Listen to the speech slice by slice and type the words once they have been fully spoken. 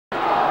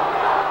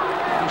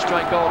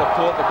straight goal to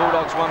Port. The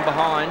Bulldogs one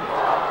behind.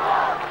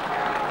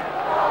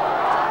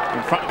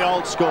 In front of the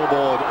old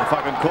scoreboard, if I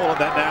can call it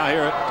that now,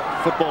 here at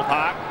Football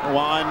Park.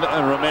 Wind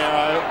and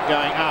Romero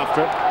going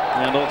after it,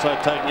 and also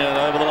taking it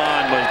over the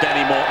line was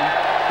Danny Morton.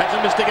 Hasn't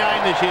missed a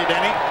game this year,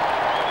 Danny.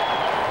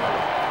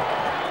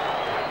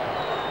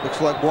 Looks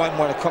like Wayne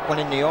might have caught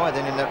one in the eye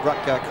then in that ruck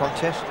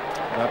contest.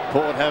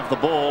 Port have the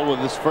ball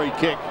with this free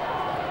kick.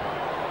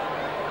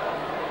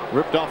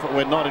 Ripped off it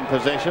when not in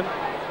possession.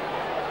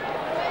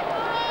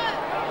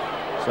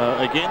 So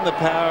again, the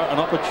power and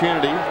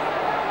opportunity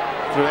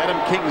through Adam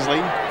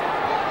Kingsley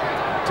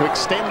to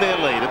extend their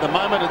lead. At the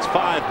moment, it's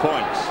 5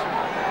 points.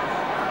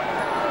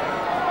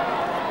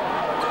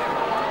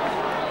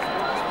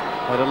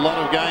 Had a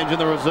lot of games in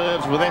the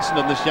reserves with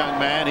Essendon, this young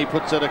man. He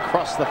puts it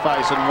across the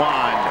face and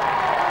Wind.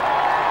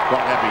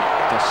 Quite happy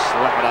to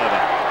slap it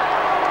over.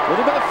 A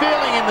little bit of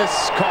feeling in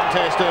this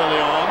contest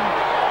early on.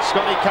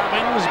 Scotty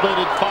Cummings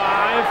booted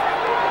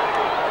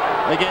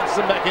 5 against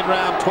them back in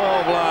round 12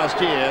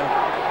 last year.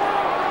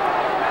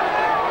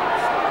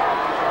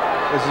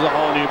 This is a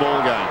whole new ball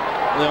game.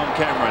 Leon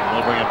Cameron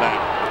will bring it back.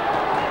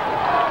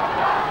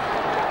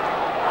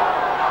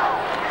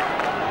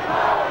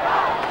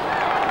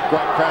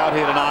 Great crowd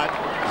here tonight,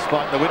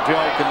 despite the wintry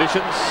old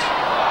conditions.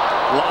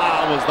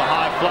 Lyle was the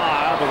high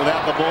flyer, but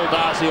without the ball,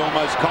 Darcy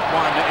almost caught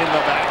one in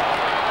the back.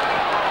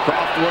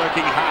 Croft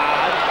working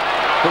hard,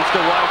 pushed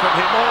away from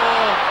him.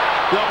 Oh,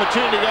 the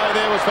opportunity to go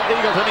there was for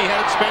Eagleton. He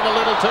had it spent a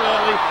little too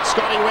early.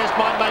 Scotty West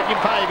might make him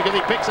pay because he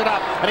picks it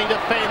up and he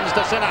defends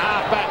to centre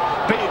half back.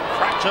 Big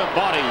fracture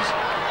bodies.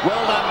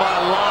 Well done by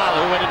Lyle,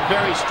 who went in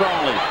very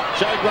strongly.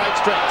 Showed great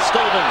strength.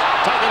 Stevens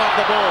taken off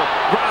the ball.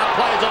 Grant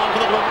plays on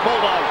for the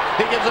Bulldogs.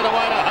 He gives it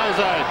away to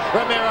Jose.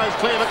 Romero's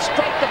clear, but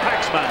straight to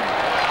Paxman.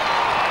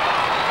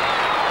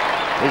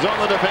 He's on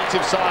the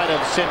defensive side of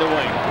centre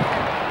wing.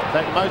 In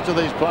fact, most of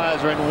these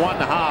players are in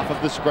one half of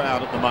this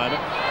ground at the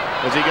moment.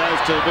 As he goes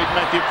to big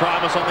Matthew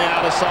Primus on the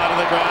outer side of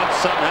the ground.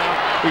 Somehow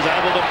he's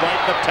able to break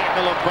the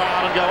tackle of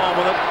Brown and go on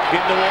with it. In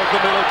towards the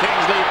middle,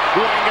 Kingsley.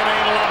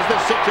 Wanganeen loves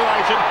this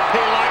situation.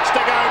 He likes to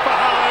go for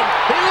home.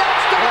 He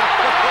loves to go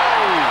for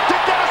home.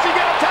 Did Darcy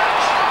get a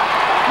touch?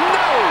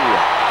 No!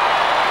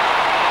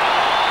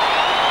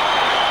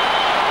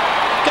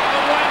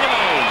 Gavin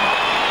Wanganeen.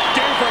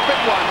 Due for a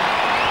big one.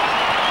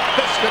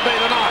 This could be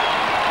the night.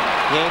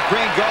 Yeah,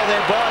 grand goal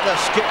there by the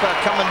skipper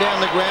coming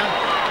down the ground.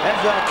 As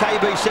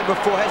KB said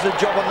before, has a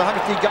job on the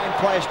 150 game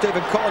player,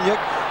 Stephen Kolyniuk.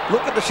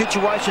 Look at the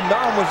situation.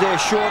 No one was there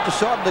short,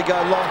 decided to go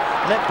long,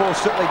 and that ball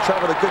certainly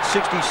travelled a good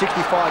 60, 65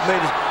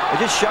 metres. It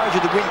just shows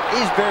you the wind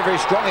is very, very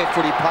strong at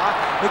Footy Park.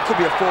 It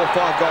could be a 4 or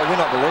 5 goal win,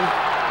 I believe.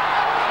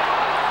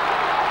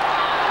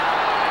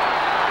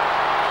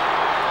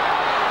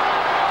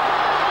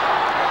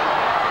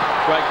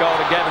 Great goal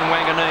to Gavin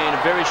Wanganeen.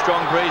 A very strong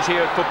breeze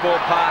here at Football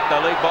Park.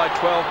 They lead by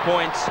 12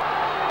 points.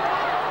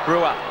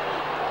 Brewer.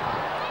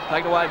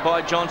 Taken away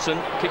by Johnson,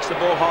 kicks the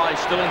ball high,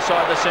 still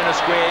inside the centre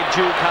square.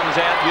 Jew comes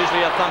out,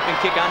 usually a thumping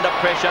kick under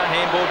pressure.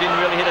 Handball didn't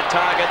really hit a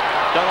target.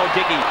 Donald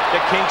Dickie to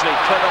Kingsley,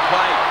 clever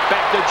play.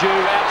 Back to Jew,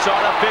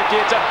 outside of 50,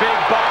 it's a big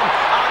bomb.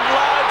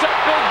 Unloads a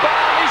big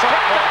bomb, he's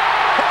kicked it.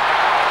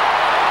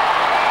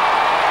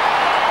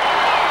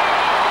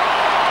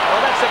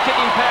 Well, that's the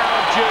kicking power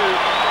of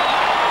Jew.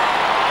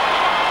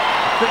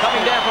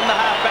 Coming down from the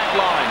half-back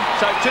line.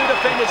 So 2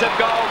 defenders have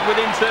goaled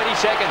within 30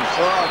 seconds.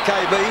 Oh,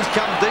 KB, he's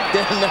come deep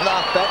down that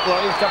half-back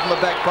line. He's come from the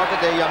back pocket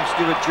there, young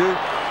Stewart Jew.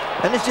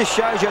 And this just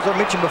shows you, as I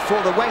mentioned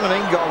before, the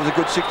Wanganeen goal was a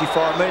good 65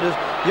 metres.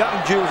 Young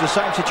Jew was the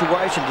same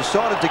situation.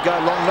 Decided to go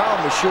long, no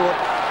one was short.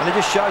 And it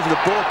just shows you the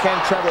ball can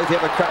travel if you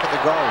have a crack at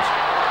the goals.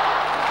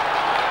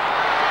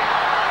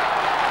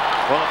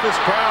 Well, if this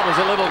crowd was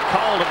a little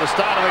cold at the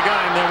start of the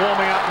game, they're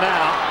warming up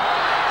now.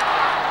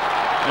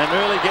 And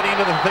really getting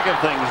into the thick of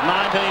things.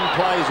 19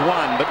 plays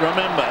 1, but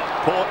remember,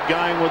 Port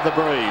going with the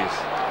breeze.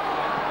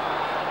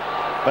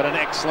 But an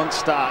excellent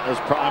start as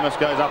Primus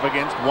goes up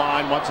against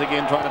Wine, once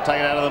again trying to take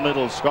it out of the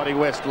middle. Scotty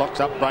West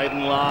locks up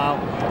Braden Lyle,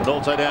 and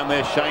also down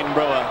there Shane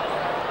Brewer.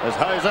 As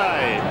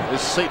Jose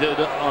is seated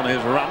on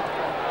his rump.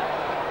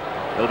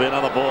 There'll be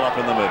another ball up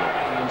in the middle.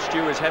 And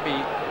Stu is happy,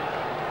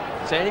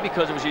 Sandy,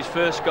 because it was his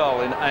first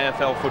goal in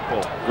AFL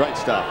football. Great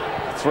stuff.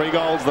 3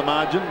 goals the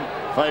margin,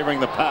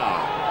 favouring the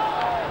power.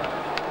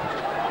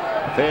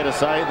 Fair to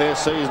say their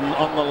season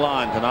on the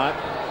line tonight.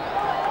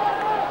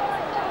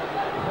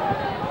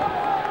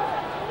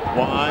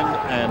 Wine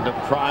and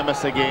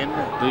Primus again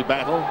do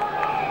battle.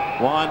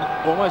 Wine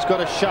almost got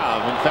a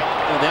shove. In fact,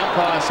 the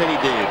umpire said he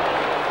did.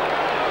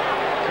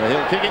 So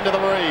he'll kick into the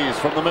breeze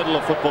from the middle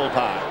of Football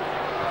Park.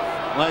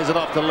 Lays it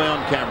off to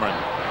Leon Cameron.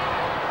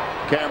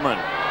 Cameron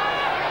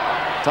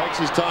takes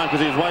his time because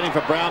he was waiting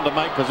for Brown to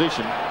make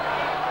position.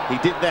 He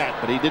did that,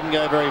 but he didn't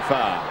go very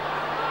far.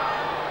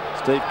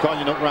 Steve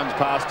Kolyniuk runs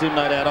past him,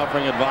 no doubt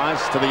offering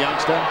advice to the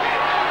youngster.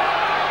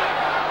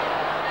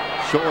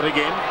 Short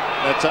again,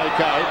 that's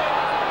okay.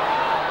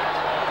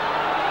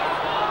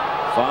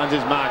 Finds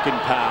his mark in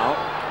Powell,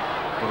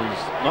 but he's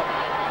not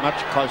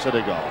much closer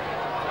to goal.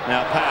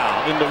 Now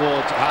Powell in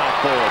towards half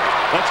forward.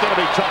 That's going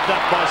to be chopped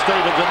up by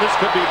Stevens, and this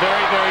could be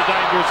very, very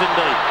dangerous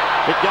indeed.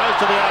 It goes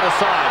to the outer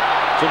side.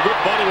 Some good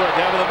body work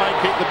over. They may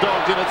keep the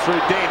Dogs in it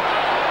through Dent.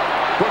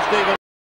 Pushed even